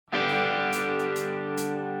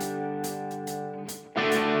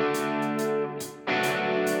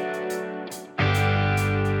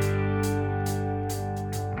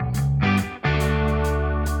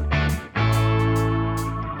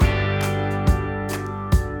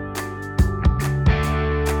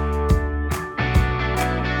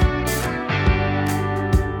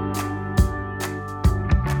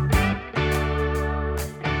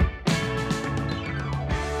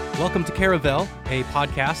Welcome to Caravel, a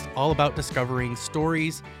podcast all about discovering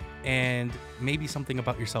stories and maybe something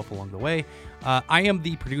about yourself along the way. I am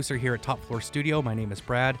the producer here at TopFloor Studio. My name is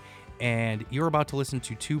Brad, and you're about to listen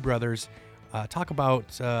to two brothers talk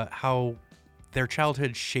about how their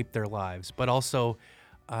childhood shaped their lives, but also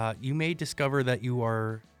you may discover that you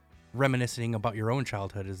are reminiscing about your own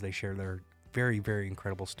childhood as they share their very, very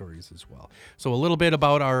incredible stories as well. So a little bit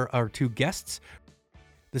about our two guests.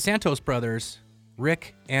 The Santos brothers,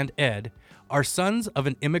 Rick and Ed, are sons of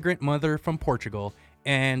an immigrant mother from Portugal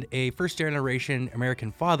and a first-generation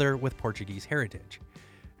American father with Portuguese heritage.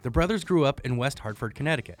 The brothers grew up in West Hartford,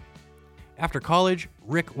 Connecticut. After college,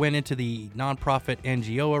 Rick went into the nonprofit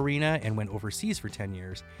NGO arena and went overseas for 10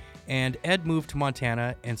 years, and Ed moved to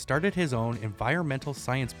Montana and started his own environmental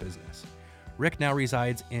science business. Rick now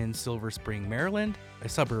resides in Silver Spring, Maryland, a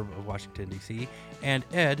suburb of Washington, D.C., and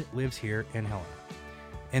Ed lives here in Helena.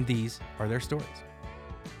 And these are their stories.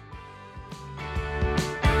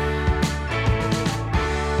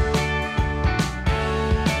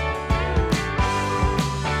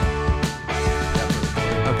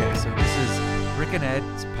 Okay, so this is Rick and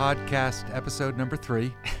Ed's podcast episode number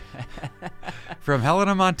 3 from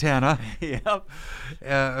Helena, Montana. Yep.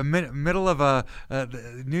 Middle of a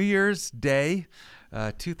New Year's Day,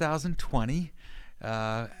 2020.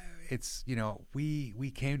 It's,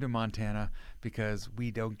 we came to Montana because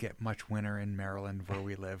we don't get much winter in Maryland where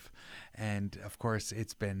we live. And, of course,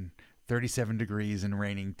 it's been 37 degrees and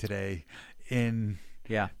raining today in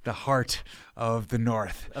the heart of the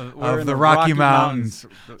north of the Rocky Mountains.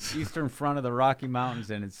 The eastern front of the Rocky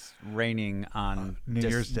Mountains, and it's raining on New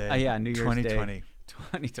Year's Day. New Year's 2020. Day.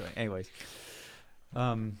 2020. Anyways.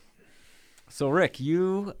 So, Rick,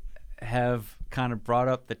 you have kind of brought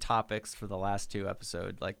up the topics for the last 2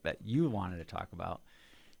 episodes, like that you wanted to talk about.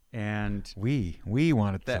 And we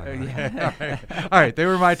wanted to talk about yeah. All right, they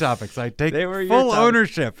were my topics. I take full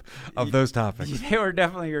ownership of those topics. They were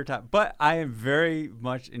definitely your top, but I am very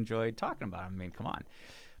much enjoyed talking about them. I mean, come on.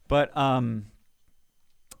 But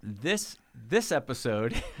this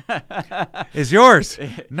episode is yours.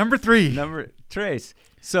 Number 3. Trace.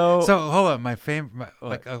 So hold on.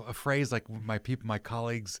 Like a phrase like my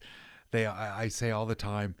colleagues, I say all the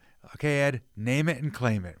time. Okay, Ed, name it and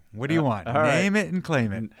claim it. What do you want? Name it and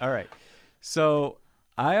claim it. All right. So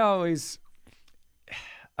I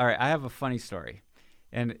have a funny story,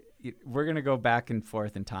 and we're going to go back and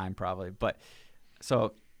forth in time probably. But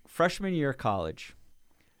so freshman year of college,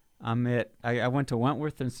 I went to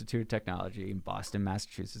Wentworth Institute of Technology in Boston,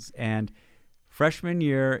 Massachusetts. And freshman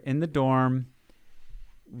year in the dorm,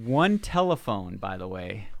 one telephone, by the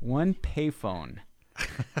way, one payphone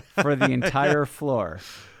for the entire floor.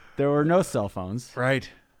 There were no cell phones. Right.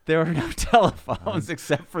 There were no telephones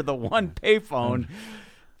except for the one payphone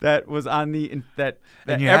that was on that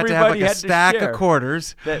and you everybody had to have a stack of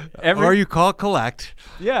quarters, or you call collect.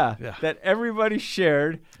 Yeah, that everybody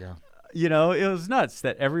shared. Yeah. It was nuts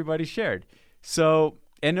that everybody shared. So,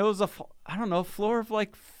 and it was floor of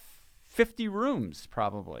like 50 rooms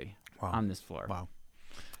probably on this floor. Wow.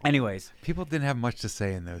 Anyways. People didn't have much to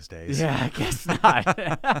say in those days. Yeah, I guess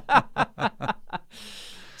not.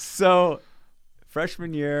 So,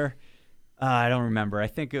 freshman year, I don't remember. I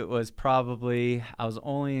think it was I was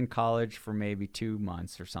only in college for maybe 2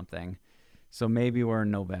 months or something. So maybe we're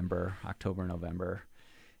in October, November.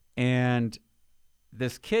 And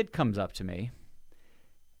this kid comes up to me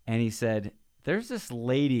and he said, "There's this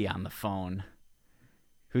lady on the phone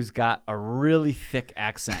who's got a really thick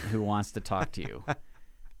accent who wants to talk to you."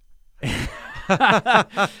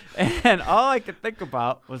 And all I could think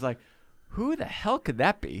about was like, who the hell could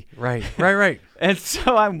that be? Right. And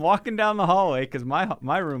so I'm walking down the hallway because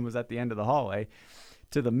my room was at the end of the hallway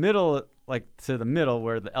to the middle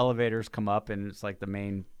where the elevators come up, and it's like the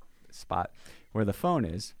main spot where the phone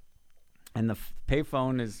is. And the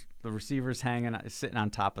payphone is the receiver's sitting on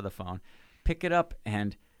top of the phone. Pick it up,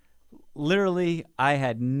 and literally I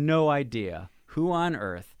had no idea who on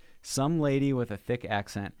earth some lady with a thick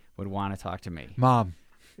accent would want to talk to me. Mom.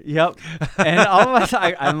 Yep. And all of a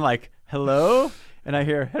sudden I'm like, "Hello?" And I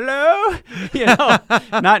hear, "Hello?"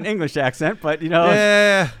 Not an English accent, but it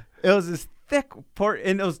was this thick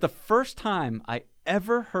and it was the first time I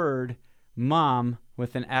ever heard mom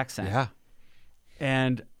with an accent. Yeah.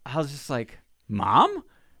 And I was just like, "Mom?"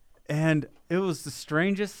 And it was the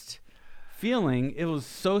strangest feeling. It was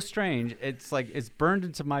so strange. It's like it's burned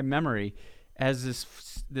into my memory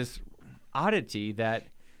as this oddity that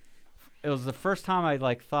it was the first time I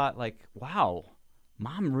thought, wow,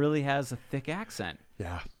 Mom really has a thick accent.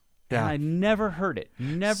 Yeah. Yeah. And I never heard it.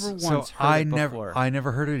 Never once heard it before. I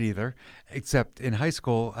never heard it either, except in high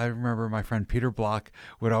school. I remember my friend Peter Block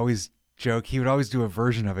would always joke. He would always do a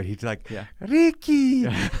version of it. He'd like, Ricky.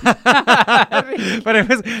 But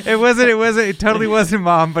it totally wasn't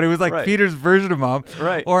Mom, but it was like Right. Peter's version of Mom.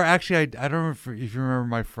 Right. Or actually, I don't know if you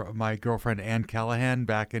remember my girlfriend Ann Callahan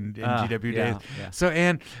back in GW days. Yeah.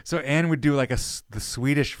 So Ann would do like the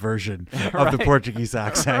Swedish version of the Portuguese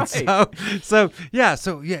accent. Right. So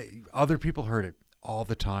other people heard it all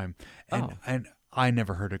the time. And I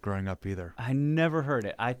never heard it growing up either. I never heard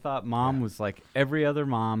it. I thought Mom was like every other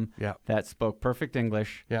mom that spoke perfect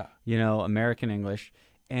English. Yeah. American English,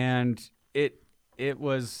 and it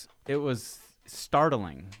was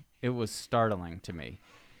startling. It was startling to me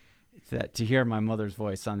to hear my mother's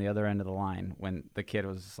voice on the other end of the line when the kid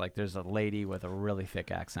was just like, "There's a lady with a really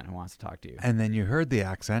thick accent who wants to talk to you." And then you heard the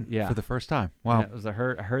accent for the first time. Wow. And I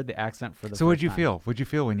heard the accent for the first time. So what'd you feel? What'd you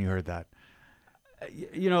feel when you heard that?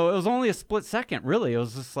 It was only a split second, really. It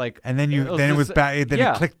was just like, and then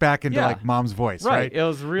it clicked back into like Mom's voice, right? It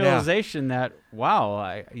was realization that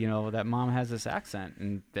wow, that Mom has this accent,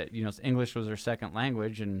 and that English was her second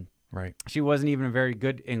language, and she wasn't even a very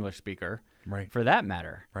good English speaker, for that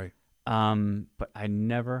matter, right? But I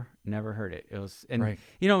never heard it. It was, and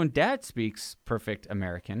and Dad speaks perfect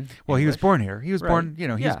American. Well, English. He was born here. He was born, he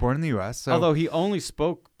was born in the U.S. So. Although he only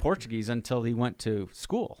spoke Portuguese until he went to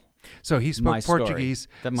school. So he spoke Portuguese.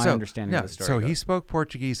 That my understanding of the story. So goes. He spoke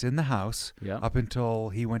Portuguese in the house up until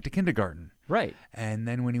he went to kindergarten. Right. And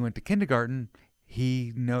then when he went to kindergarten,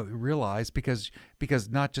 he realized because it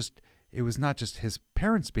was not just his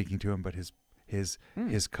parents speaking to him, but his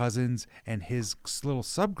cousins and his little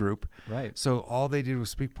subgroup. Right. So all they did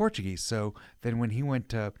was speak Portuguese. So then when he went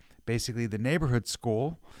to basically the neighborhood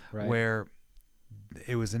school where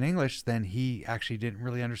it was in English, then he actually didn't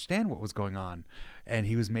really understand what was going on, and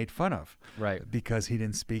he was made fun of, because he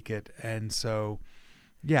didn't speak it. And so,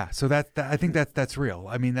 so that I think that's real.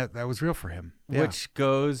 I mean, that was real for him. Yeah. Which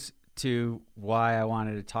goes to why I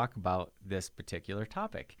wanted to talk about this particular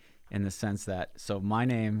topic, in the sense that my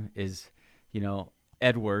name is,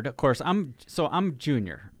 Edward. Of course, I'm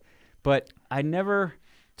Junior, but I never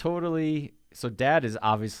totally. So Dad is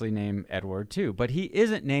obviously named Edward too, but he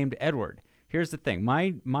isn't named Edward. Here's the thing.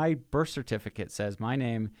 My birth certificate says my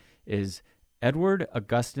name is Edward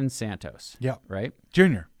Augustine Santos. Yeah. Right?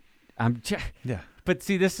 Junior. Yeah. But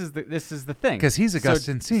see, this is the thing. Because he's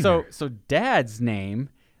Augustine Senior. So Dad's name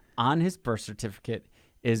on his birth certificate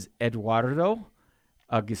is Eduardo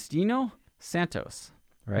Agustino Santos.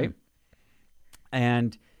 Right? Mm-hmm.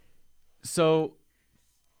 And so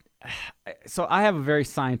I have a very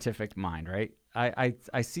scientific mind, right? I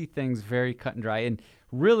see things very cut and dry, and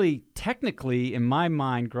really, technically, in my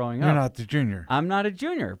mind, growing up, you're not the junior. I'm not a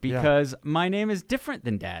junior because my name is different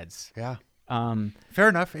than Dad's. Yeah. Fair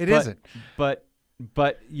enough. It isn't. But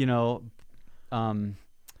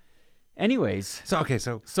anyways. So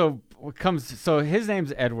his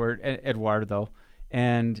name's Eduardo,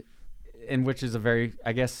 and which is a very,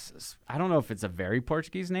 I guess, I don't know if it's a very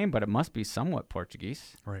Portuguese name, but it must be somewhat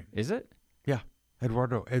Portuguese. Right. Is it? Yeah.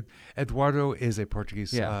 Eduardo is a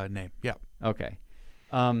Portuguese name. Yeah. Okay.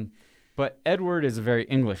 But Edward is a very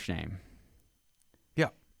English name. Yeah.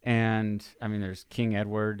 And I mean, there's King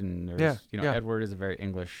Edward, and there's, Edward is a very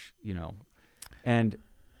English, and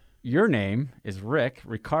your name is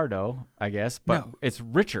Ricardo, I guess, but it's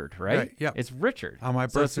Richard, right? Yeah. It's Richard. On my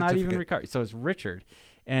birth so it's certificate. not even Ricardo. So it's Richard.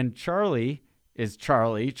 And Charlie is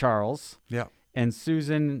Charles. Yeah. And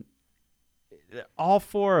Susan, all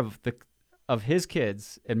four of his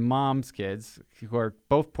kids and Mom's kids, who are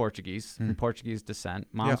both Portuguese, from Portuguese descent.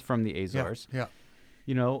 Mom's from the Azores. Yeah.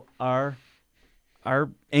 Are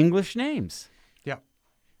English names. Yeah.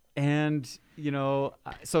 And,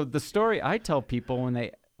 so the story I tell people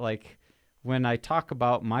when I talk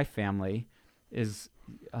about my family is,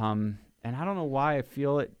 and I don't know why I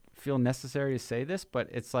feel necessary to say this, but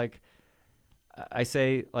it's like, I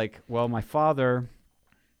say well, my father,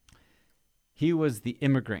 he was the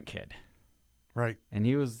immigrant kid. Right. And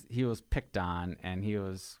he was picked on, and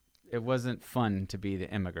it wasn't fun to be the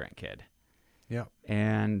immigrant kid. Yeah.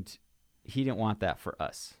 And he didn't want that for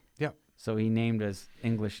us. Yeah. So he named us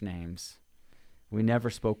English names. We never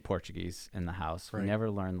spoke Portuguese in the house. Right. We never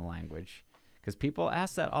learned the language. Because people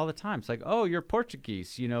ask that all the time. It's like, oh, you're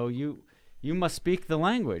Portuguese. You must speak the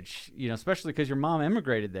language, especially because your mom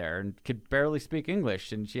immigrated there and could barely speak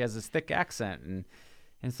English, and she has this thick accent. And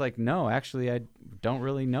it's like, no, actually, I don't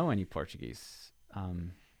really know any Portuguese.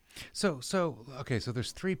 So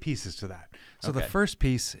there's three pieces to that. So Okay. the first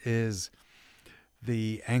piece is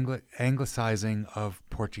the anglicizing of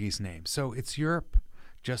Portuguese names. So it's Europe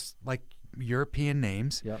just like European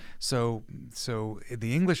names. Yep. So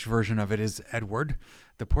the English version of it is Edward.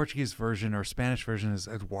 The Portuguese version or Spanish version is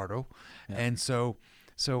Eduardo. Yep. And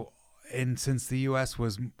and since the U.S.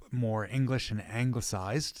 was more English and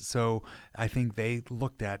anglicized, so I think they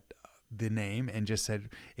looked at the name and just said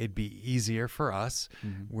it'd be easier for us.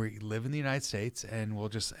 We live in the United States and we'll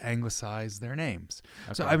just anglicize their names.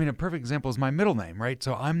 Okay. So, I mean, a perfect example is my middle name, right?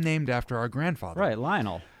 So I'm named after our grandfather. Right,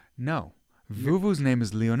 Lionel. No. Vuvu's name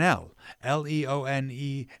is Leonel.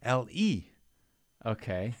 Leonele.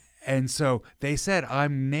 Okay. And so they said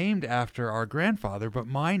I'm named after our grandfather, but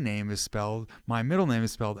my middle name is spelled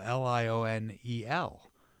Lionel.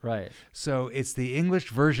 Right. So it's the English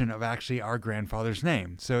version of actually our grandfather's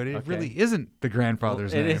name. So it Okay. really isn't the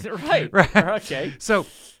grandfather's name. It is right. Right. Okay. So,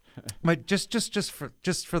 but just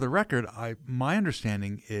for the record, my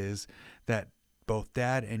understanding is that both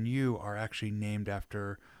Dad and you are actually named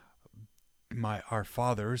after our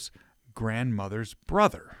father's grandmother's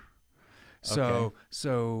brother. So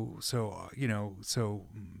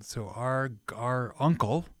our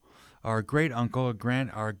uncle, our great uncle,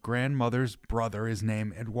 our grandmother's brother is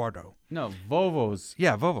named Eduardo. No, Vovo's.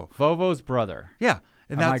 Yeah, Vovo. Vovo's brother. Yeah,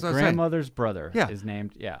 and that's my what I'm saying. grandmother's brother Yeah. is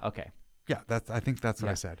named. Yeah. Okay. Yeah, I think that's what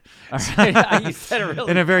I said. All right. You said it really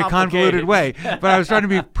in a very convoluted way, but I was trying to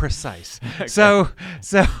be precise. Okay. So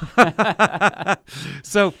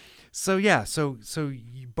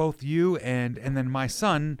both you and then my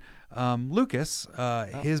son Lucas,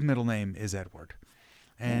 his middle name is Edward,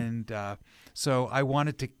 and so I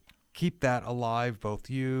wanted to keep that alive. Both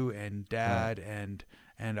you and Dad and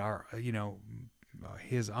our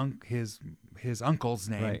his uncle's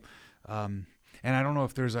name. Right. And I don't know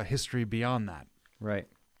if there's a history beyond that. Right.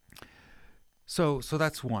 So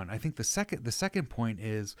that's one. I think the second point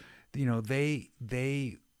is,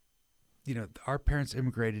 our parents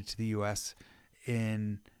immigrated to the U.S.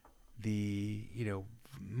 in the,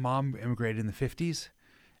 mom immigrated in the 50s,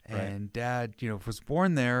 and right. Dad, was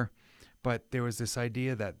born there, but there was this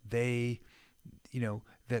idea that that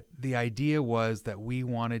the idea was that we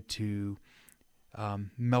wanted to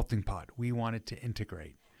melting pot. We wanted to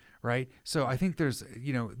integrate. Right. So I think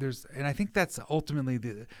and I think that's ultimately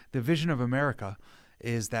the vision of America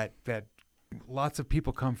is that lots of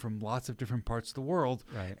people come from lots of different parts of the world,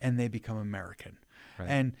 right. and they become American. Right.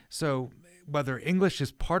 And so whether English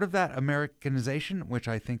is part of that Americanization, which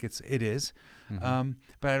I think it is, mm-hmm.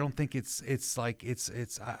 But I don't think it's I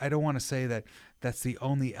don't want to say that that's the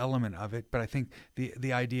only element of it, but I think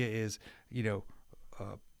the idea is,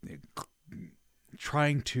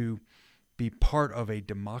 trying to be part of a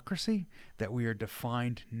democracy, that we are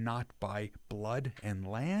defined not by blood and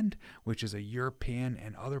land, which is a European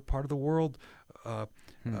and other part of the world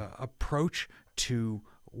approach to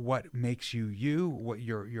what makes you, what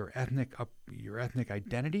your ethnic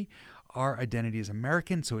identity. Our identity is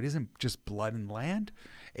American, so it isn't just blood and land.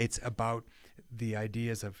 It's about the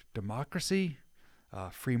ideas of democracy,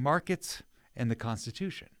 free markets, and the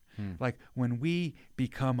Constitution. Like when we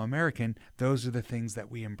become American, those are the things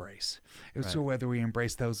that we embrace. Right. So whether we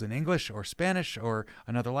embrace those in English or Spanish or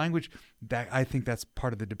another language, that I think that's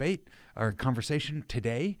part of the debate or conversation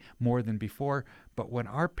today more than before. But when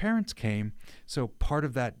our parents came, so part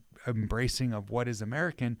of that embracing of what is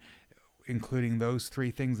American, including those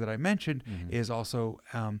three things that I mentioned, mm-hmm. is also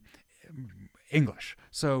English.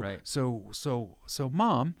 So right. so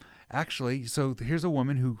Mom actually. So here's a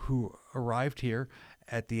woman who arrived here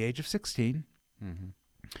at the age of 16, mm-hmm.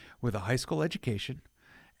 with a high school education,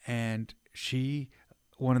 and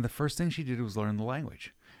one of the first things she did was learn the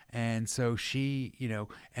language. And so she,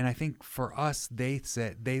 and I think for us, they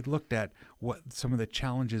looked at what some of the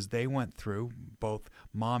challenges they went through, both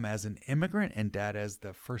Mom as an immigrant and Dad as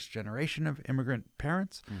the first generation of immigrant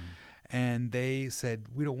parents. Mm-hmm. And they said,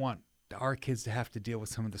 we don't want our kids to have to deal with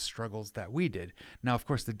some of the struggles that we did. Now, of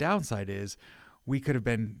course, the downside is we could have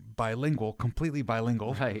been completely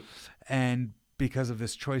bilingual. Right. And because of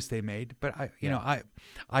this choice they made. But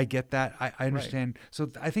I get that. I understand. Right. So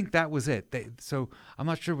I think that was it. So I'm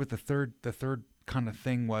not sure what the third kind of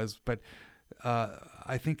thing was, but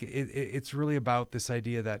I think it's really about this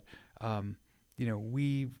idea that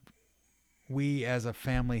we as a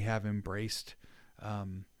family have embraced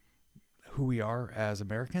who we are as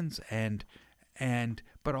Americans,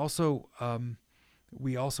 but also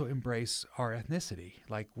we also embrace our ethnicity,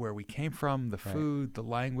 like where we came from, the food, the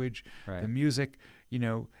language, the music,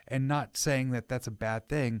 and not saying that that's a bad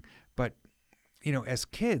thing, but, as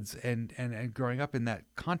kids and growing up in that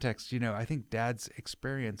context, I think Dad's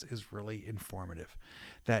experience is really informative,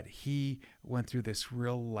 that he went through this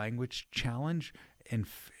real language challenge in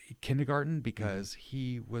kindergarten because mm-hmm.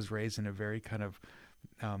 he was raised in a very kind of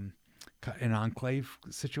an enclave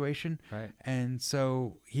situation, Right. and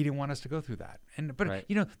so he didn't want us to go through that. But Right.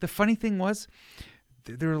 the funny thing was,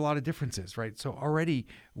 there were a lot of differences, right? So already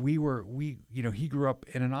he grew up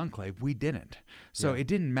in an enclave. We didn't. So Yeah. it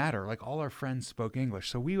didn't matter. Like, all our friends spoke English.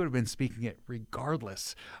 So we would have been speaking it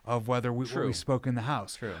regardless of what we spoke in the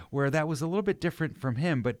house. True. Where that was a little bit different from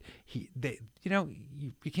him, but you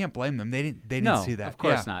can't blame them. They didn't No, see that. of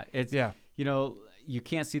course Yeah. not. It's, Yeah. you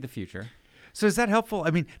can't see the future. So is that helpful?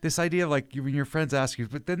 I mean, this idea of, like, when your friends ask you,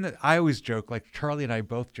 but then I always joke, like Charlie and I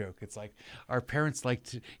both joke. It's like our parents like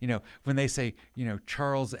to, when they say,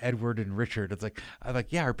 Charles, Edward, and Richard, it's like,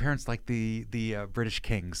 our parents like the British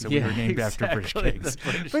kings, so we were named after British kings.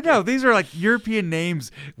 But no, these are like European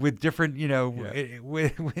names with different,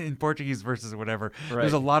 in Portuguese versus whatever. Right.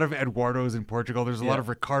 There's a lot of Eduardos in Portugal. There's a lot of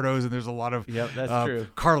Ricardos, and there's a lot of that's true.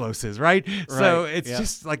 Carloses, right? So it's yeah.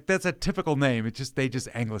 just like, that's a typical name. It's just they just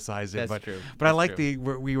anglicize it. That's true. But I like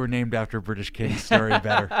we were named after British kings story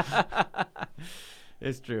better.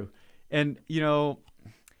 It's true. And,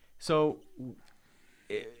 so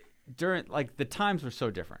during, like, the times were so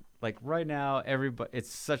different. Like, right now,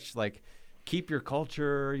 it's such, like, keep your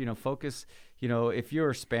culture, focus. If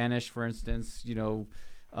you're Spanish, for instance,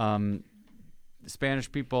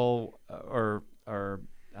 Spanish people or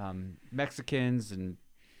Mexicans and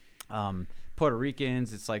Puerto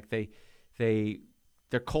Ricans, it's like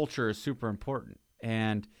their culture is super important.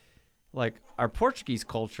 And, like, our Portuguese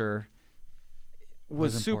culture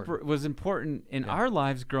was important in our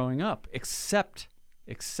lives growing up, except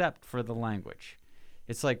for the language.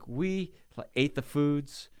 It's like we ate the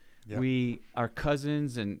foods. Yep. Our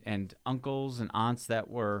cousins and uncles and aunts that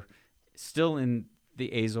were still in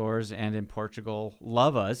the Azores and in Portugal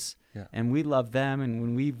love us, and we love them. And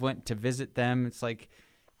when we went to visit them, it's like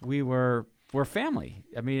we're family.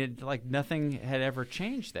 I mean, like, nothing had ever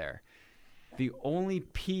changed there. The only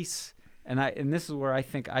piece, and this is where I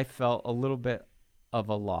think I felt a little bit of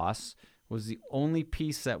a loss, was the only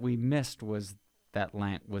piece that we missed was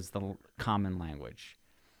the common language.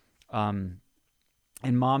 And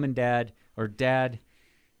mom and dad, or dad,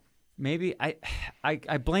 maybe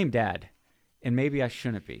I blame dad, and maybe I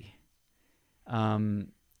shouldn't be.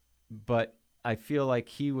 But I feel like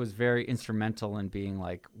he was very instrumental in being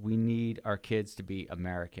like, we need our kids to be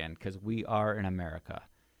American because we are in America,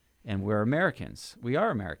 and we're Americans. We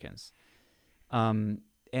are Americans. And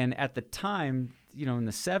at the time, in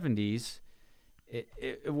the 70s,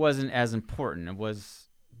 it wasn't as important. It was,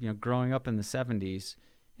 growing up in the 70s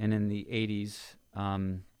and in the 80s,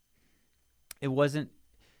 it wasn't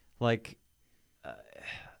like,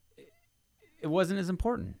 it wasn't as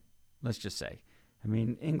important, let's just say. I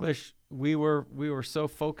mean, English, we were so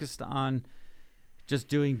focused on just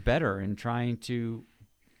doing better and trying to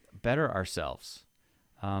better ourselves.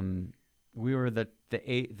 We were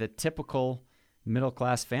the typical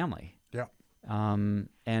middle-class family. Yeah.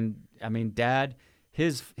 And I mean, Dad,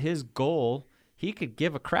 his goal, he could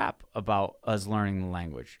give a crap about us learning the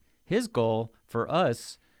language. His goal for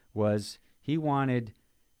us was he wanted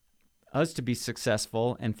us to be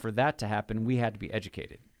successful, and for that to happen, we had to be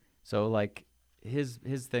educated. So, like, his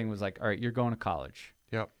thing was like, all right, you're going to college.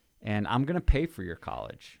 Yep. And I'm going to pay for your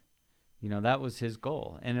college. That was his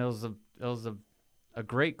goal. And it was a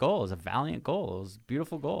great goal. It was a valiant goal. It was a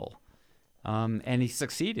beautiful goal. And he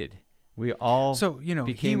succeed. We all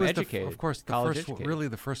became he was educated. Of course,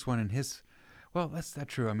 the first one in his. Well, that's not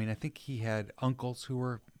true. I mean, I think he had uncles who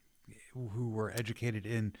were educated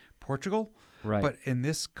in Portugal, right? But in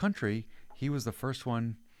this country, he was the first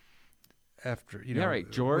one. After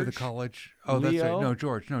George with a college. Oh, Leo? That's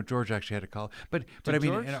right. No, George actually had a college. But I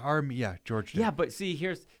mean, George? in our George did. Yeah, but see,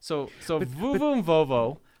 here's Vuvu and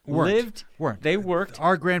Vovo weren't. They worked.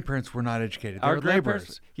 Our grandparents were not educated. They were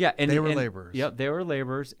laborers. Yeah, they were laborers. Yep, they were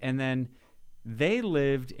laborers, and then they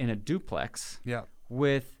lived in a duplex. Yeah.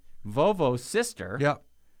 With Vovo's sister. Yeah.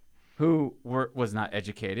 Who was not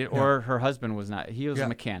educated, or her husband was not. He was a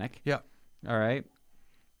mechanic. Yeah. All right.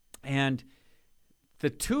 And the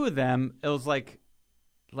two of them, it was like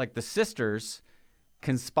the sisters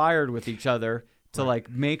conspired with each other to like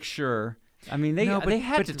make sure. I mean, they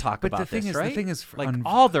had to talk about this, right? The thing is, like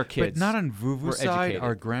all their kids, but not on Vuvu's side, educated.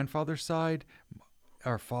 Our grandfather's side,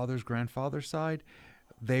 our father's grandfather's side,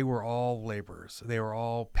 they were all laborers. They were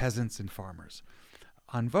all peasants and farmers.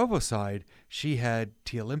 On Vovo's side, she had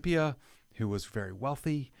Tia Olympia, who was very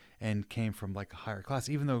wealthy and came from like a higher class,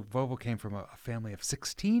 even though Vovo came from a family of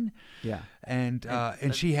 16. Yeah. And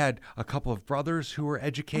she had a couple of brothers who were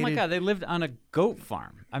educated. Oh my God, they lived on a goat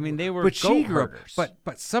farm. I mean, they were but goat she grew up, herders.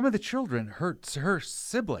 but some of the children, her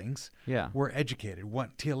siblings, Yeah. were educated. One,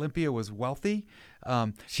 Tia Olympia was wealthy.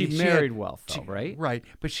 She had- married wealth, though, right? Right,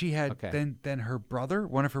 but she had Okay. then her brother,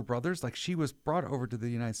 one of her brothers, like she was brought over to the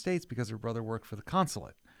United States because her brother worked for the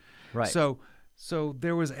consulate. Right. So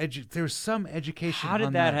there was some education. How did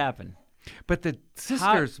on that happen? But the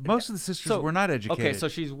sisters, most of the sisters were not educated. Okay, so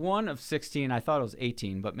she's one of 16. I thought it was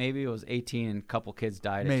 18, but maybe it was 18 and a couple kids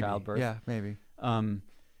died maybe, at childbirth. yeah, maybe.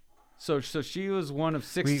 So she was one of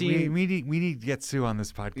 16. We need to get Sue on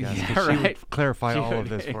this podcast. Yeah, 'cause she would right. clarify She all would- of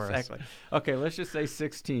this for us. exactly. Okay, let's just say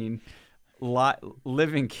 16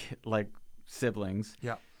 living like siblings.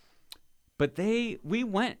 Yeah. But we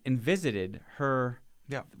went and visited her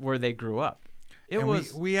Yeah. where they grew up. It And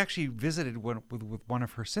was we actually visited with one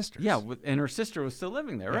of her sisters. yeah, and her sister was still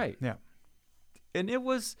living there, Yeah, right? Yeah. And it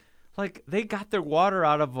was like they got their water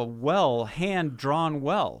out of a well, hand-drawn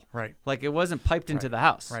well. Right. Like it wasn't piped into the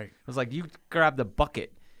house. Right. It was like you grabbed the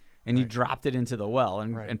bucket and you Right. dropped it into the well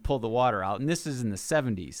and, Right. and pulled the water out. And this is in the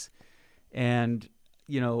 70s. And,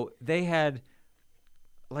 they had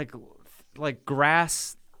like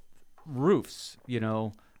grass roofs,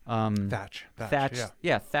 Thatch. thatched,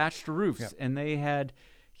 Yeah. thatched roofs. Yeah. And they had,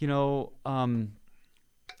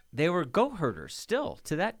 they were goat herders still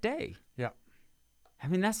to that day. Yeah. I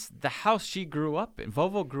mean, that's the house she grew up in.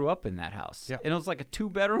 Vovo grew up in that house. Yeah. And it was like a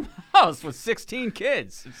 2-bedroom house with 16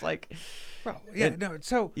 kids. It's like, Well, yeah. And- No.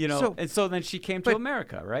 So and so then she came to but-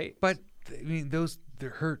 America, right? But I mean,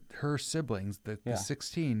 her siblings, the Yeah.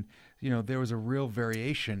 16. There was a real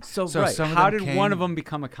variation. So some of how them did one came- of them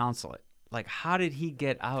become a consulate? Like, how did he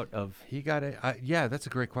get out of? He got it. Yeah, that's a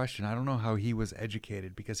great question. I don't know how he was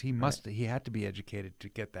educated because he had to be educated to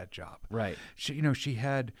get that job. Right. She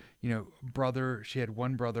had brother. She had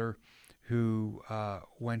one brother who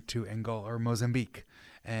went to Angola or Mozambique,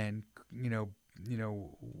 and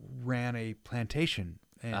ran a plantation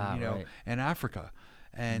in right. in Africa,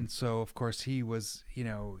 and so of course he was I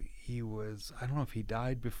don't know if he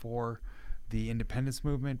died before the independence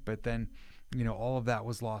movement, but then. All of that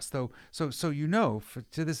was lost. Though, so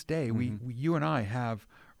to this day, we you and I have,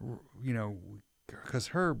 because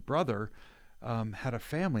her brother had a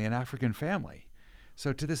family, an African family.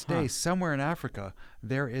 So to this day, somewhere in Africa,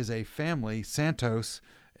 there is a family, Santos,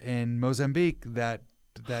 in Mozambique that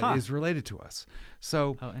is related to us.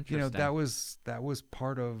 So interesting. that was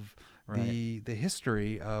part of the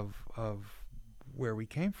history of where we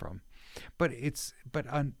came from. But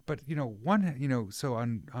on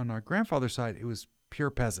our grandfather's side it was pure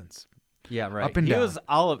peasants. Yeah, right. Up and down.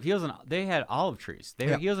 They had olive trees.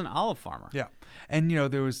 He was an olive farmer. Yeah, and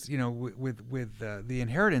there was with the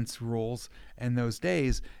inheritance rules in those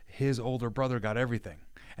days, his older brother got everything,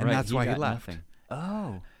 and Right, that's why he got left. nothing.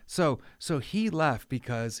 Oh, So he left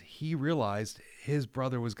because he realized his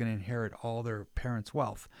brother was going to inherit all their parents'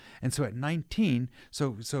 wealth, and so at 19,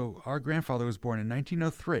 so our grandfather was born in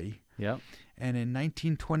 1903. yep, And in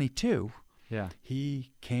 1922, yeah,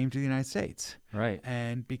 he came to the United States. right.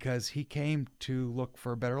 And because he came to look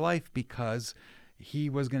for a better life, because he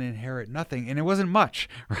was going to inherit nothing, and it wasn't much,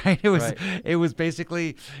 right? It was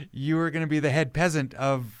basically you were going to be the head peasant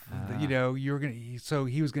of, you were going to. So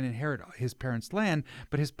he was going to inherit his parents' land,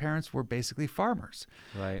 but his parents were basically farmers.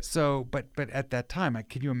 Right. So, but at that time,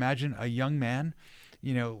 can you imagine a young man,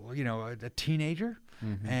 a teenager,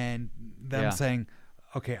 and them saying,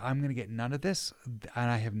 "Okay, I'm going to get none of this,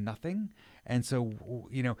 and I have nothing." And so,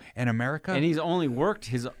 in America, And he's only worked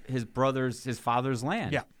his father's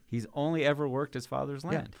land. Yeah. He's only ever worked his father's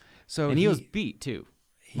land. So and he was beat too,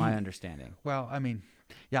 my understanding. Well, I mean,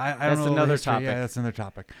 yeah, I That's don't know another the history. topic. Yeah, that's another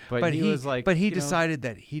topic. But he was like, but he you know- decided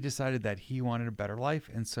that he wanted a better life,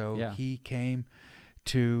 and so Yeah. he came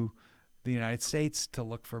to the United States to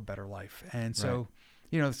look for a better life. And so,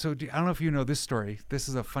 I don't know if you know this story. This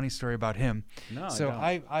is a funny story about him. No, so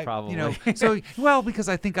I don't. Probably. Because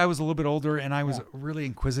I think I was a little bit older and I was really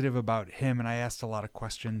inquisitive about him, and I asked a lot of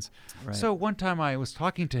questions. Right. So one time I was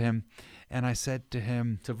talking to him, and I said to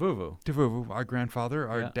him, to Vuvu. to Vuvu, our grandfather,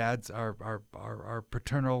 our Yeah. dad's, our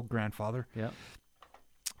paternal grandfather. Yeah.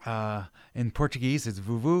 In Portuguese, it's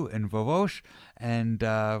Vuvu and Vovós, and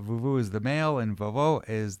Vuvu is the male and Vovó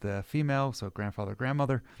is the female, so grandfather,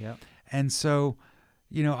 grandmother. Yeah. And so,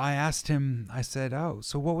 I asked him, I said, "Oh,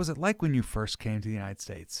 so what was it like when you first came to the United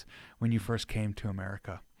States, when you first came to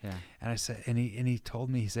America?" Yeah. And I said, and he told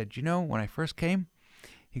me, he said, when I first came,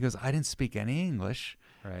 he goes, I didn't speak any English.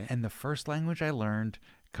 Right. And the first language I learned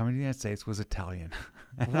coming to the United States was Italian.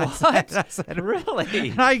 What? I said,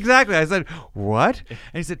 really? Exactly. I said, what? And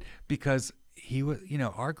he said, because he was,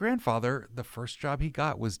 our grandfather, the first job he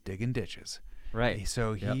got was digging ditches. Right.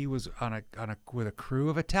 So he was with a crew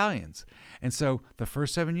of Italians, and so the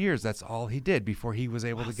first 7 years, that's all he did before he was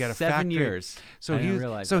able to get a 7 factory. years. So I didn't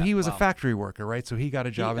realize he was a Wow. factory worker, right? So he got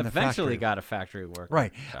a job in the factory. Eventually got a factory worker.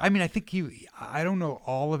 Right. So. I mean, I think I don't know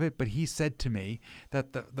all of it, but he said to me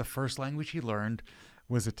that the first language he learned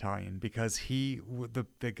was Italian, because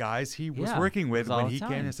the guys he was working with when he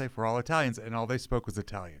came to SAFE were all Italians, and all they spoke was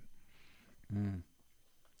Italian. Mm.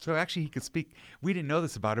 So actually, he could speak. We didn't know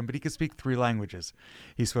this about him, but he could speak 3 languages.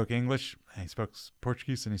 He spoke English, he spoke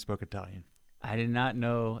Portuguese, and he spoke Italian. I did not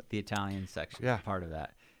know the Italian section. Yeah. Part of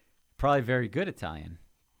that. Probably very good Italian.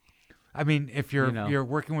 I mean, if you're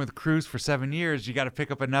working with crews for 7 years, you got to pick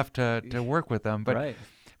up enough to work with them. But right.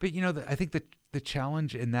 But I think the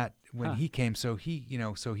challenge in that when he came, so he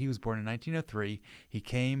was born in 1903. He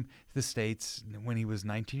came to the States when he was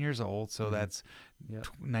 19 years old. So that's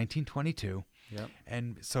 1922. Yep.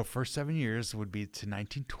 And so first 7 years would be to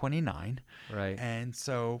 1929. Right. And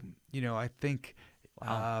so, I think,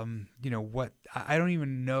 Wow. what I don't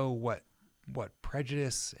even know what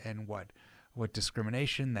prejudice and what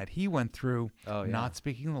discrimination that he went through, not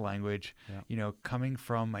speaking the language, coming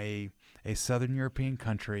from a Southern European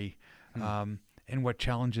country, and what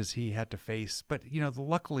challenges he had to face. But,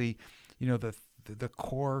 luckily, the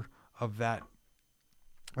core of that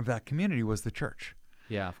community was the church.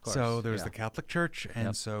 Yeah, of course. So there was the Catholic Church, and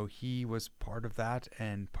Yep. so he was part of that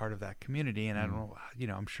and part of that community. And I don't know,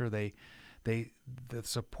 I'm sure the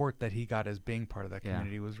support that he got as being part of that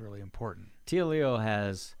community was really important. Tio Leo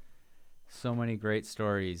has so many great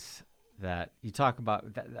stories that you talk about.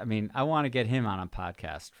 I mean, I want to get him on a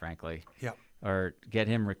podcast, frankly. Yep. Or get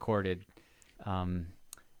him recorded,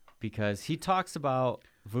 because he talks about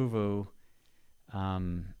Vuvu.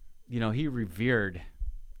 He revered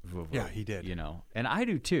Vuvu. Yeah, he did. And I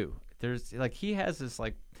do too. There's he has this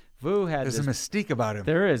Vu had There's this a mystique about him.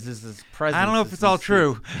 There is this presence. I don't know if it's all mystique.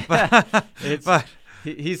 true, but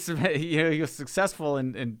he was successful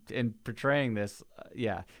in portraying this,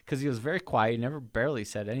 because he was very quiet. He never barely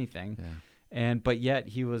said anything, but yet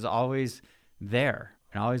he was always there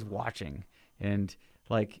and always watching. And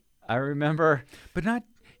I remember, but not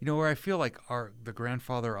where I feel like the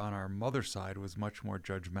grandfather on our mother's side was much more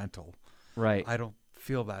judgmental. Right. I don't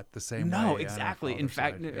feel that the same way. No, on exactly. our In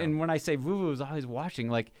father's fact, side, and when I say Vuvu was always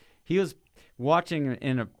watching, he was watching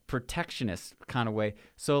in a protectionist kind of way.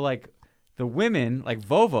 So the women,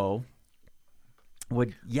 Vovo,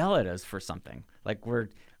 would yell at us for something. We're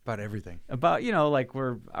about everything. About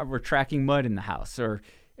we're tracking mud in the house,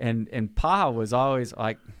 and Pa was always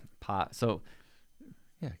Pa. So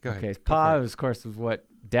yeah, go ahead. Okay, Pa of course was what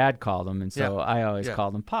Dad called him, and so I always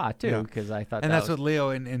called him Pa too, because I thought. And that's what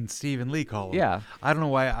Leo and Steve and Lee call him. Yeah. I don't know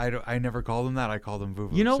why I never called him that. I called him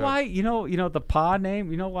Vuvu. You know why? You know the Pa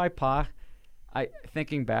name. You know why Pa?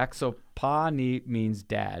 Thinking back, so Pa means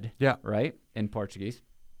dad. Yeah. Right, in Portuguese,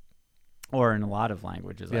 or in a lot of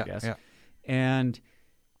languages, I guess. Yeah. And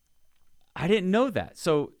I didn't know that.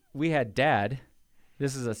 So we had Dad.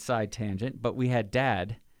 This is a side tangent, but we had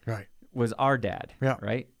Dad. Right. Was our dad. Yeah.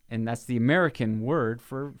 Right. And that's the American word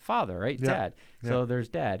for father, right? Yeah. Dad. So there's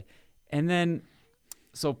Dad. And then,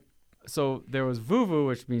 so there was Vuvu,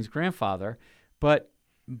 which means grandfather, but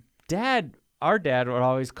our dad would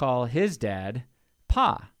always call his dad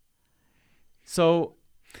Pa. So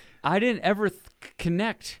I didn't ever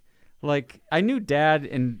connect. I knew Dad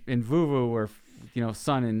and Vuvu were,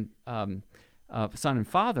 son and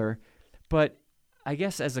father, but I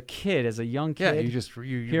guess as a young kid,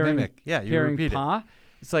 you hearing, mimic. Yeah, you hearing repeat Pa.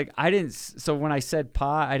 It's I didn't. So when I said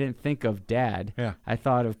Pa, I didn't think of Dad. Yeah. I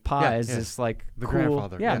thought of Pa as this the cool,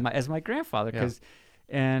 grandfather. Yeah, as my grandfather,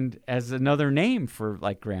 and as another name for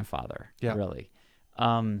grandfather. Yeah. Really.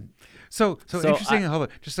 So interesting. Hold on,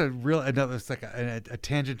 just it's a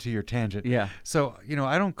tangent to your tangent. Yeah. So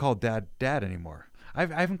I don't call Dad anymore. I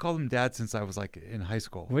haven't called him Dad since I was in high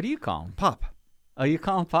school. What do you call him? Pop. Oh, you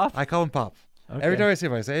call him Pop? I call him Pop. Okay. Every time I see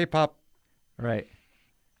him, I say, "Hey, Pop." Right.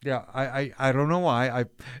 Yeah. I don't know why.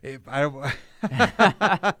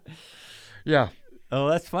 Yeah. Oh,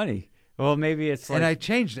 that's funny. Well, maybe it's and I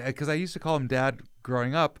changed it because I used to call him Dad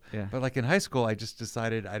growing up. Yeah. But in high school, I just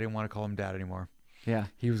decided I didn't want to call him Dad anymore. Yeah.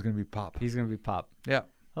 He was going to be Pop. He's gonna be Pop. Yeah.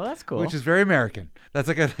 Well, that's cool. Which is very American. That's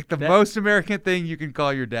the most American thing you can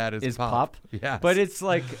call your dad is Pop. Yeah. But it's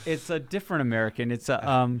it's a different American. It's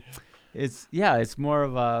a it's more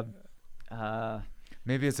of a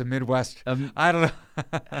maybe it's a Midwest. I don't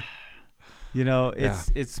know.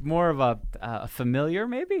 it's more of a familiar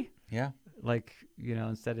maybe. Yeah. like,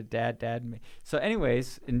 instead of dad. So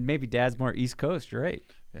anyways, and maybe dad's more East Coast. You're right.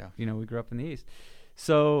 Yeah. We grew up in the East.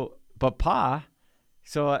 So, but Pa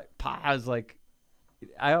is like,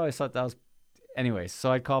 I always thought that was, anyways,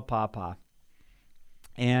 so I'd call Pa.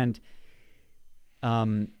 And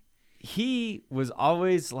he was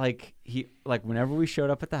always like, whenever we showed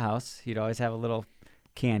up at the house, he'd always have a little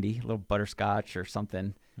candy, a little butterscotch or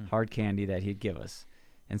something, hard candy that he'd give us.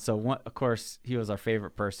 And so, of course, he was our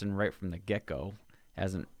favorite person right from the get-go,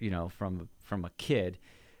 from a kid.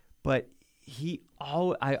 But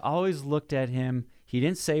I always looked at him. He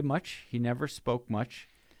didn't say much. He never spoke much.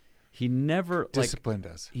 He never disciplined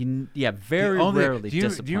us. Very rarely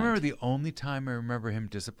disciplined. Do you remember the only time I remember him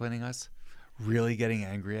disciplining us, really getting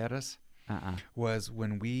angry at us? Was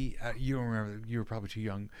when we, you don't remember, you were probably too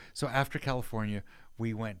young. So after California,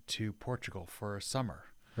 we went to Portugal for a summer.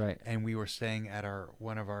 Right. And we were staying at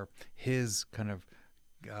his kind of,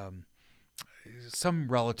 some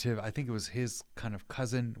relative, I think it was his kind of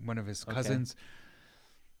cousin, one of his cousins.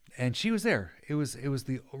 And she was there. It was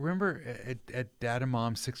remember at Dad and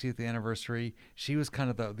Mom's 60th anniversary, she was kind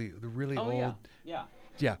of the really old.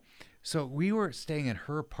 Yeah. So we were staying in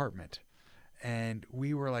her apartment. And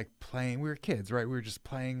we were like playing. We were kids, right? We were just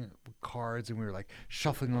playing cards, and we were like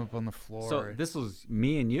shuffling them up on the floor. So this was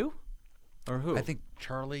me and you, or who? I think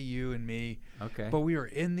Charlie, you, and me. Okay. But we were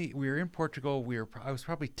in Portugal. I was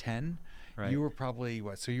probably 10. Right. You were probably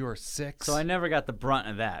what? So you were 6. So I never got the brunt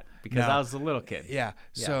of that because I was a little kid. Yeah.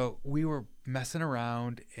 So we were messing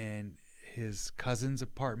around in his cousin's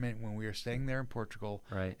apartment when we were staying there in Portugal.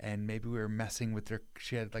 Right. And maybe we were messing with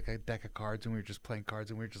she had like a deck of cards, and we were just playing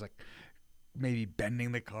cards, and we were just like, maybe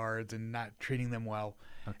bending the cards and not treating them well.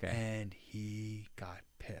 Okay. And he got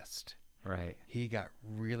pissed. Right. He got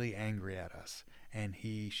really angry at us, and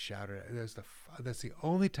he shouted. That's the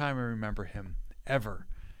only time I remember him ever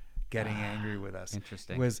getting angry with us.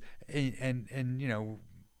 Interesting. Was and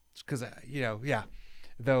because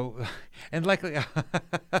though, and likely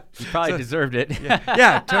you probably deserved it.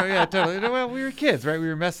 Totally. Well, we were kids, right? We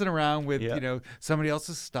were messing around with somebody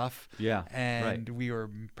else's stuff. Yeah, and we were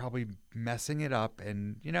probably messing it up,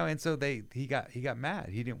 and and so he got mad.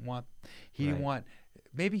 He didn't want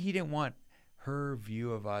her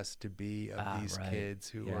view of us to be of these kids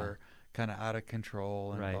who were kind of out of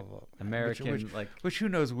control and blah, blah, blah. American, which who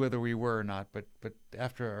knows whether we were or not, but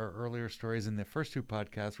after our earlier stories in the first 2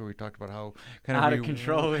 podcasts where we talked about how kind of out of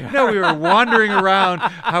control we were wandering around,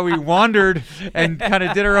 how we wandered and kind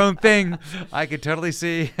of did our own thing, I could totally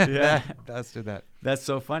see us did that. That's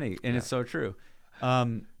so funny, and it's so true.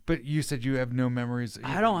 But you said you have no memories.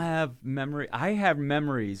 I don't have memory. I have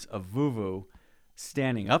memories of Vuvu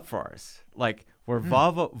standing up for us, like where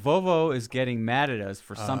Vovo is getting mad at us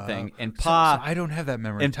for something, and Pa. So I don't have that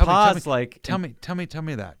memory. And Pa's tell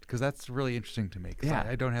me that, because that's really interesting to me. Yeah,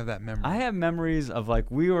 I don't have that memory. I have memories of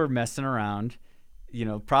like we were messing around,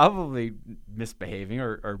 probably misbehaving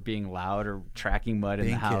or being loud or tracking mud in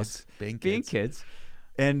the house, being kids,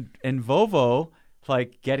 and Vovo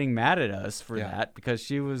like getting mad at us for that because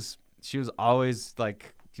she was always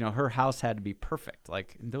like. Her house had to be perfect.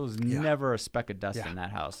 Like there was never a speck of dust in that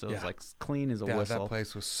house. It was like clean as a whistle. That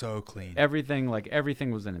place was so clean. Everything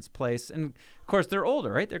was in its place. And of course they're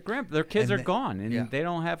older, right? Their kids are gone, and they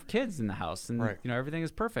don't have kids in the house, and everything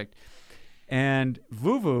is perfect. And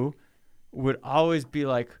Vuvu would always be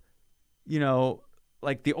like,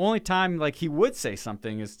 like the only time like he would say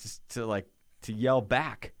something is just to yell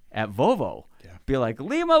back at Vovo. Yeah. Be like,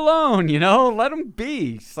 leave him alone, let them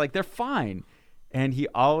be. It's like they're fine. And he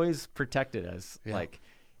always protected us,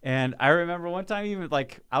 and I remember one time even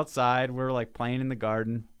like outside, we were like playing in the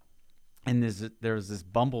garden, and there was this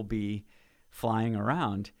bumblebee flying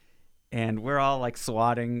around, and we're all like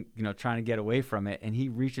swatting, trying to get away from it, and he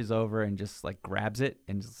reaches over and just like grabs it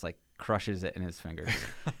and just like crushes it in his fingers.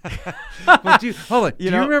 Well, hold on. Do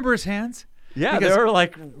you remember his hands? Yeah, because they were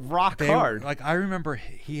like rock hard. Like I remember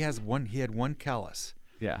he had one callus.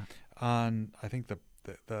 Yeah. On I think the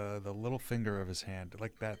little finger of his hand,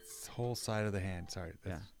 like that whole side of the hand. Sorry.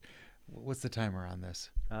 What's the timer on this?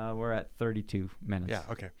 We're at 32 minutes. Yeah.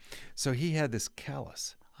 Okay. So he had this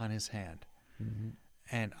callus on his hand,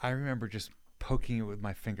 and I remember just poking it with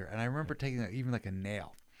my finger, and I remember taking even like a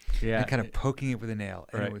nail, and kind of poking it with a nail,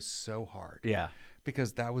 and it was so hard. Yeah.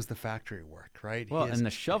 Because that was the factory work, right? Well, and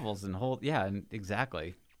the shovels and and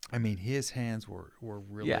exactly. I mean, his hands were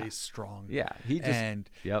really strong. Yeah. He just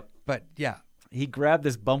But he grabbed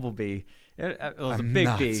this bumblebee. It was a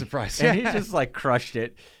big bee. Surprised. And he just like crushed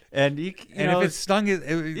it. And if it stung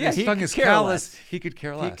his callus, he could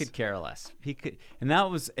care less. He could care less.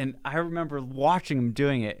 And I remember watching him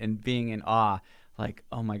doing it and being in awe. like,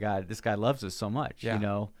 oh my God, this guy loves us so much, you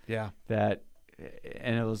know, that,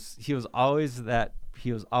 and he was always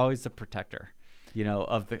the protector, you know,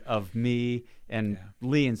 of me and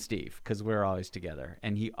Lee and Steve, because we're always together.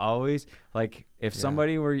 And he always, like, if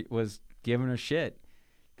somebody was giving a shit,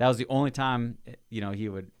 that was the only time, you know, he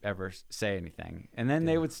would ever say anything. And then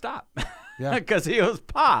they would stop. Because he was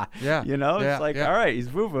Pa. You know, it's like, all right, he's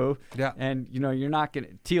Vuvu. And, you know, you're not going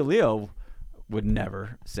to, Tio Leo would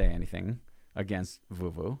never say anything against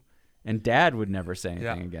Vuvu. And Dad would never say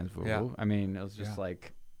anything against Vuvu. I mean, it was just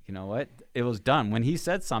like, you know what? It was done. When he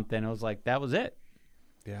said something, it was like, that was it.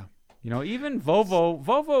 You know, even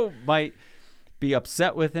Vovo might be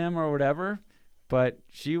upset with him or whatever, but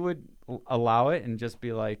she would allow it and just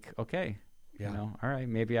be like, okay, you know, all right,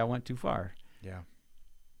 maybe I went too far.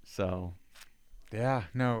 So.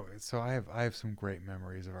 So I have some great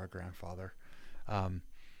memories of our grandfather.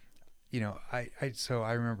 You know,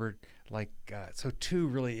 I remember so two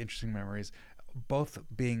really interesting memories, both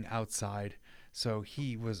being outside. So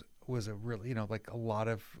he was a really, you know, like a lot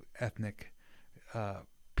of ethnic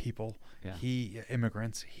people,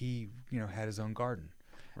 immigrants. He, you know, had his own garden.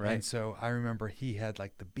 Right. And so I remember he had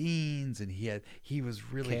like the beans, and he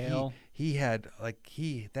was really kale. He had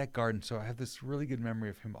that garden. So I have this really good memory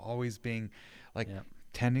of him always being like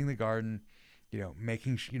tending the garden, you know,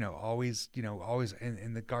 making, you know, always,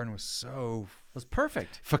 and the garden was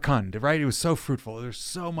perfect. Fecund, right? It was so fruitful. There's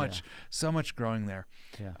so much growing there.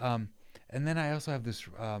 And then I also have this,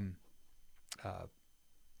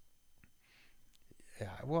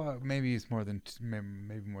 well, maybe it's more than two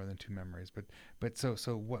memories, but so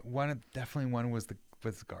one was the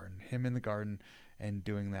garden, him in the garden and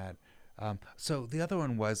doing that. So the other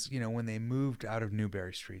one was, you know, when they moved out of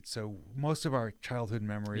Newberry Street. So most of our childhood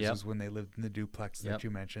memories was when they lived in the duplex that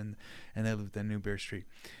you mentioned, and they lived on Newberry Street.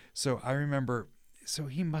 So I remember, so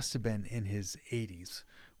he must have been in his 80s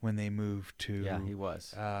when they moved to he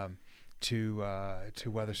was to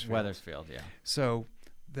Wethersfield. Wethersfield, So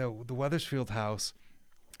the Wethersfield house.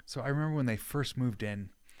 So I remember when they first moved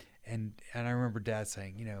in, and I remember Dad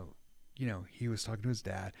saying, you know, he was talking to his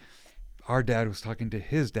dad. Our dad was talking to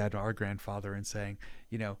his dad, our grandfather, and saying,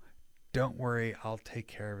 you know, don't worry, I'll take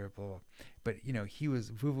care of it, blah, blah. But, you know,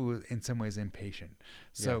 Vuvu was in some ways impatient.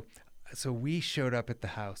 So we showed up at the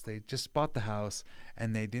house. They just bought the house,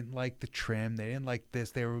 and they didn't like the trim. They didn't like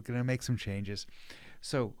this. They were going to make some changes.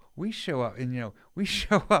 So we show up,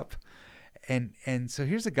 and so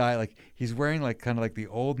here's a guy, like, he's wearing like kind of like the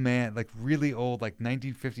old man, like really old, like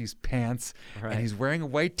 1950s pants, and he's wearing a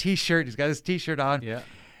white T-shirt. He's got his T-shirt on.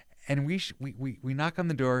 And we knock on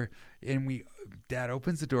the door, and Dad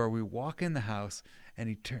opens the door. We walk in the house, and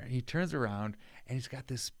he turns around, and he's got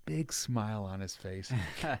this big smile on his face.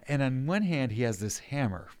 And on one hand, he has this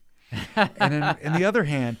hammer, and in the other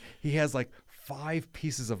hand, he has like 5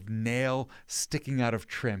 pieces of nail sticking out of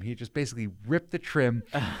trim. He just basically ripped the trim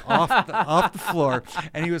off the floor,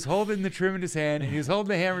 and he was holding the trim in his hand, and he was holding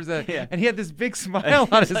the hammers, and he had this big smile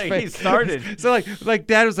on his face. He started. So like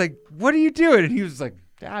Dad was like, "What are you doing?" And he was like,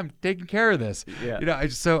 I'm taking care of this. You know,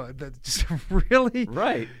 just really,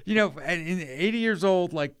 you know, and in 80 years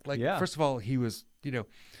old, first of all, he was, you know,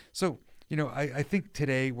 so, you know, I think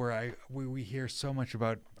today where we hear so much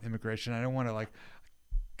about immigration, I don't want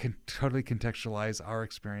to totally contextualize our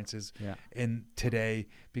experiences in today,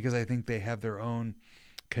 because I think they have their own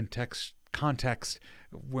context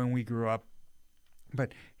when we grew up.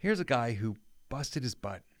 But here's a guy who busted his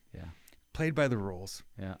butt, played by the rules,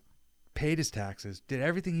 paid his taxes, did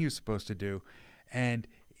everything he was supposed to do, and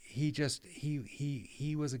he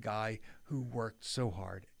was a guy who worked so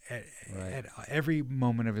hard. At every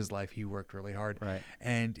moment of his life, he worked really hard.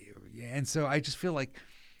 And so I just feel like,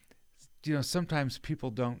 you know, sometimes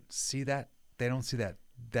people don't see that. They don't see that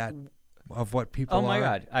of what people are. Oh my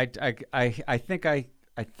God. I think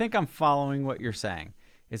I'm following what you're saying.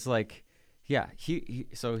 It's like,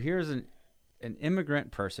 so here's an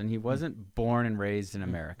immigrant person. He wasn't born and raised in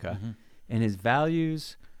America, and his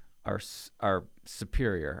values are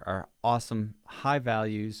superior, are awesome, high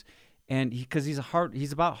values, and because he's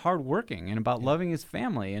about hard working and about loving his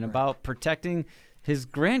family and about protecting his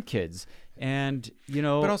grandkids, and you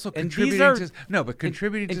know, but also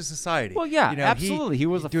contributing to society. Well, yeah, you know, absolutely. He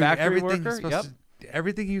was a factory worker.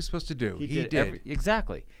 Everything he was supposed to do, he did.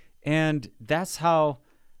 Exactly, and that's how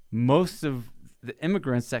most of the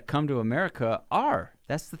immigrants that come to America are.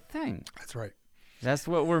 That's the thing. That's right. That's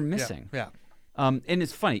what we're missing. Yeah. And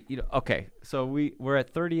it's funny, you know. Okay, so we're at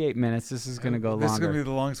 38 minutes. This is going to go longer. This is going to be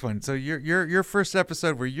the longest one. So your first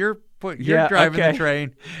episode where you're driving the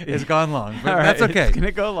train has gone long, but right, that's okay. It's going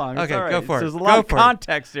to go long. Okay, right. go for it. There's a lot of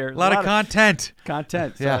context here. A lot of content.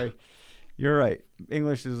 Sorry. You're right.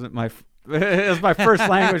 English isn't it's my first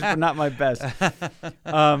language, but not my best.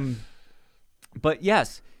 But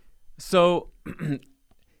yes, so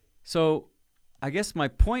I guess my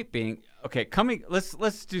point being, okay,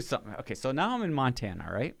 let's do something. Okay, so now I'm in Montana,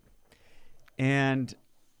 right? And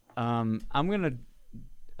I'm gonna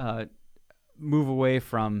move away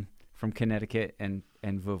from Connecticut and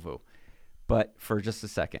Vuvu, but for just a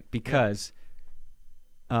second, because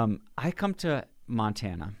I come to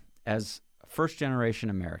Montana as first generation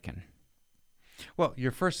American. Well,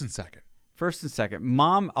 you're first and second. First and second.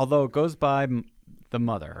 Mom, although it goes by the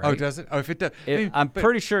mother, right? Oh, does it? Oh, if it does. I'm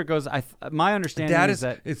pretty sure it goes. My understanding Dad is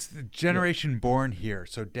that it's the generation born here.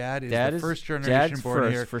 So dad is the first generation Dad's born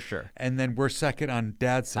first, here. for sure. And then we're second on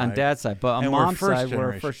dad's side. On dad's side. But on And mom's we're first side, we're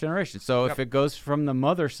generation. first generation. So Yep. if it goes from the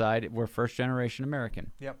mother side, we're first generation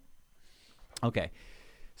American. Yep. Okay.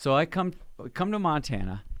 So I come to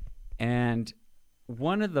Montana, and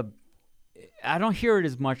I don't hear it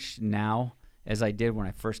as much now as I did when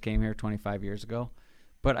I first came here 25 years ago,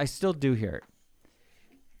 but I still do hear it.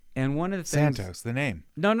 And one of the things... Santos, the name.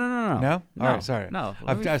 No? No? All right, sorry. No.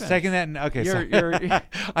 I was taking that. Okay, You're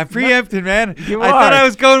I'm preempted, man. You I are. thought I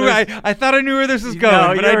was going. I thought I knew where this was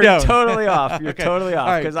going, but I you're don't. totally off. You're Okay. totally off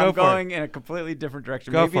All right, because go I'm for going in a completely different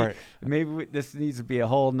direction. Go for it. Maybe this needs to be a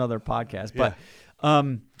whole nother podcast. Yeah.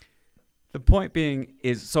 But the point being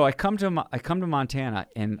is, so I come to Montana,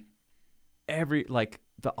 and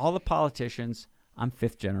all the politicians, I'm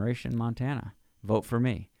fifth generation Montana. Vote for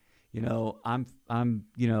me. I'm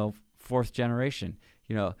fourth generation.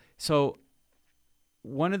 So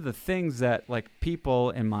one of the things that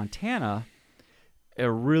people in Montana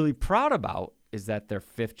are really proud about is that they're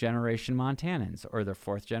fifth generation Montanans, or they're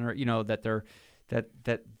fourth generation.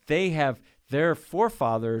 That they have their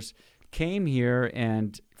forefathers came here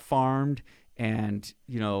and farmed, and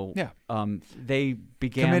they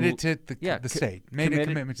began Committed to the state. Made a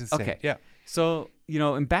commitment to the state. Okay. Yeah. So,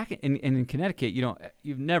 and back in Connecticut,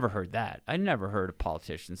 you've never heard that. I never heard a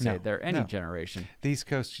politician say they're any generation. The East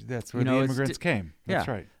Coast, that's where the immigrants came. That's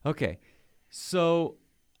right. Okay. So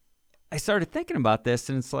I started thinking about this,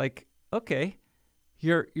 and it's like, okay,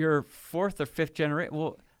 you're fourth or fifth generation.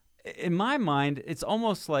 Well, in my mind, it's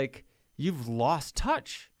almost like you've lost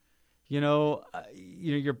touch.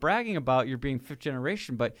 You're bragging about you're being fifth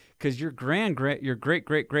generation, but because your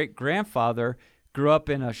great grandfather grew up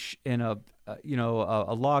in a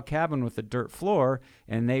log cabin with a dirt floor,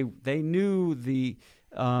 and they knew the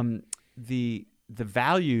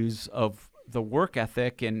values of the work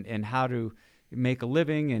ethic and how to make a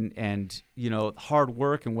living and hard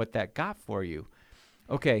work and what that got for you.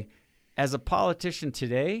 Okay, as a politician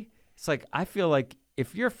today, it's like I feel like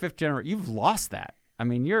if you're fifth generation, you've lost that. I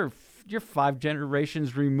mean, you're 5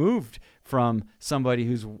 generations removed from somebody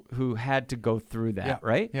who had to go through that,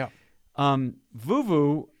 right? Yeah.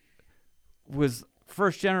 Vuvu was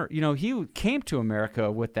first generation. He came to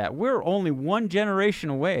America with that. We're only one generation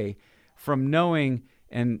away from knowing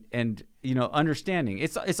and understanding.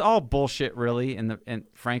 It's all bullshit, really. And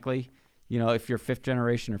frankly, if you're fifth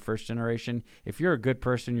generation or first generation, if you're a good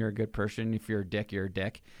person, you're a good person. If you're a dick, you're a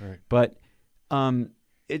dick. Right. But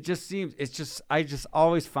it just seems I just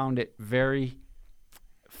always found it very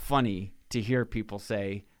funny to hear people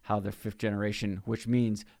say how they're fifth generation, which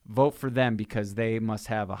means vote for them because they must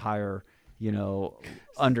have a higher,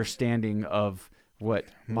 understanding of what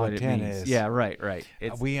Montana it means. is. Yeah, right.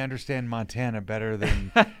 We understand Montana better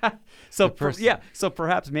than so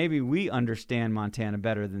perhaps maybe we understand Montana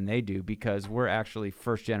better than they do because we're actually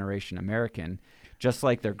first generation American, just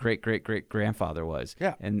like their great grandfather was.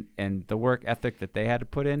 Yeah. And the work ethic that they had to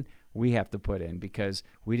put in, we have to put in because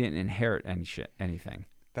we didn't inherit anything.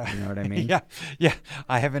 You know what I mean? Yeah.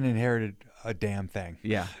 I haven't inherited a damn thing.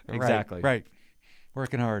 Yeah, exactly. Right.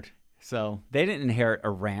 Working hard. So they didn't inherit a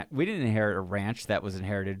ranch. We didn't inherit a ranch that was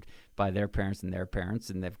inherited by their parents, and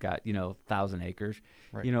they've got 1,000 acres,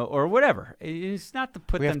 right. Or whatever. It's not to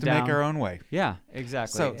put them down. We have to make our own way. Yeah,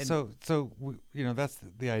 exactly. So that's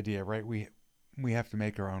the idea, right? We have to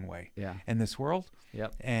make our own way. Yeah. In this world.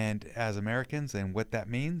 Yep. And as Americans, and what that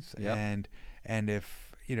means. Yep. And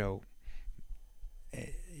if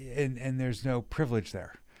and there's no privilege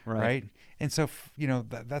there. Right. And so,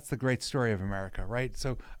 that's the great story of America, right?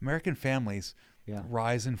 So American families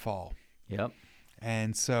rise and fall. Yep.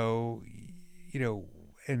 And so,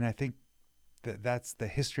 and I think that's the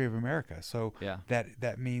history of America. So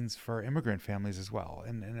that means for immigrant families as well.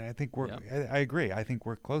 And I think I agree. I think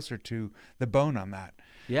we're closer to the bone on that.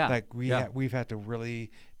 Yeah. Like we've had to really,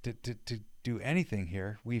 to do anything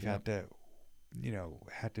here, we've had to,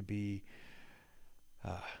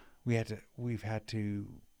 we've had to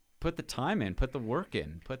put the time in, put the work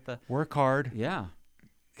in, work hard. Yeah.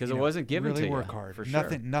 Because it wasn't given really to you. Work hard. For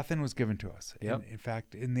sure. Nothing was given to us. Yep. In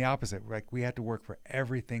fact, in the opposite, like we had to work for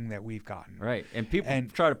everything that we've gotten. Right. And people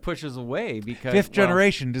try to push us away because fifth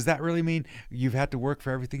generation. Does that really mean you've had to work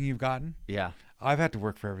for everything you've gotten? Yeah. I've had to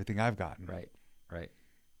work for everything I've gotten. Right.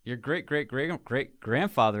 Your great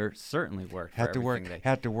grandfather certainly worked. Had for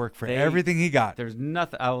to work for everything he got. There's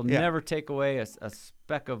nothing. I will never take away a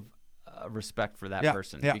speck of respect for that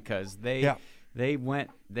person because they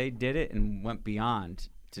did it and went beyond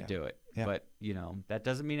to do it. Yeah. But that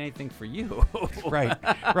doesn't mean anything for you. Right.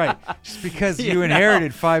 Just because you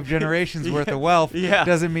inherited 5 generations worth of wealth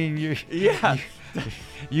doesn't mean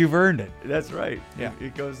you've earned it. That's right. Yeah.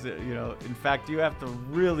 It goes. In fact, you have to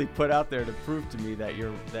really put out there to prove to me that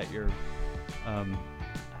you're I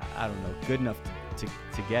don't know, good enough to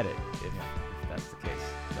get it. If that's the case.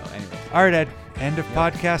 So anyway. All right, Ed. End of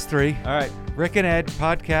podcast 3. All right. Rick and Ed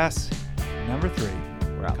podcast number 3.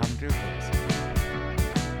 We're out. Coming to a close.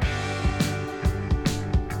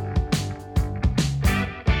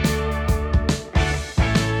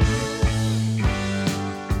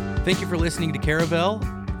 Thank you for listening to Caravel,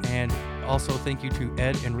 and also thank you to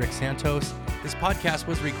Ed and Rick Santos. This podcast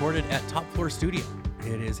was recorded at TopFloor Studio.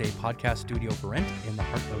 It is a podcast studio for rent in the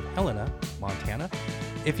heart of Helena, Montana.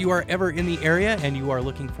 If you are ever in the area and you are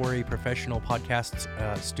looking for a professional podcast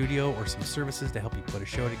studio or some services to help you put a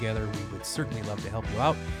show together, we would certainly love to help you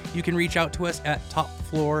out. You can reach out to us at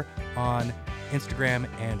TopFloor on Instagram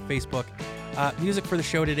and Facebook. Music for the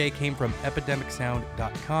show today came from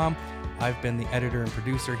epidemicsound.com. I've been the editor and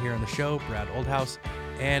producer here on the show, Brad Ouldhouse,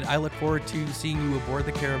 and I look forward to seeing you aboard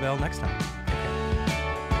the Caravel next time.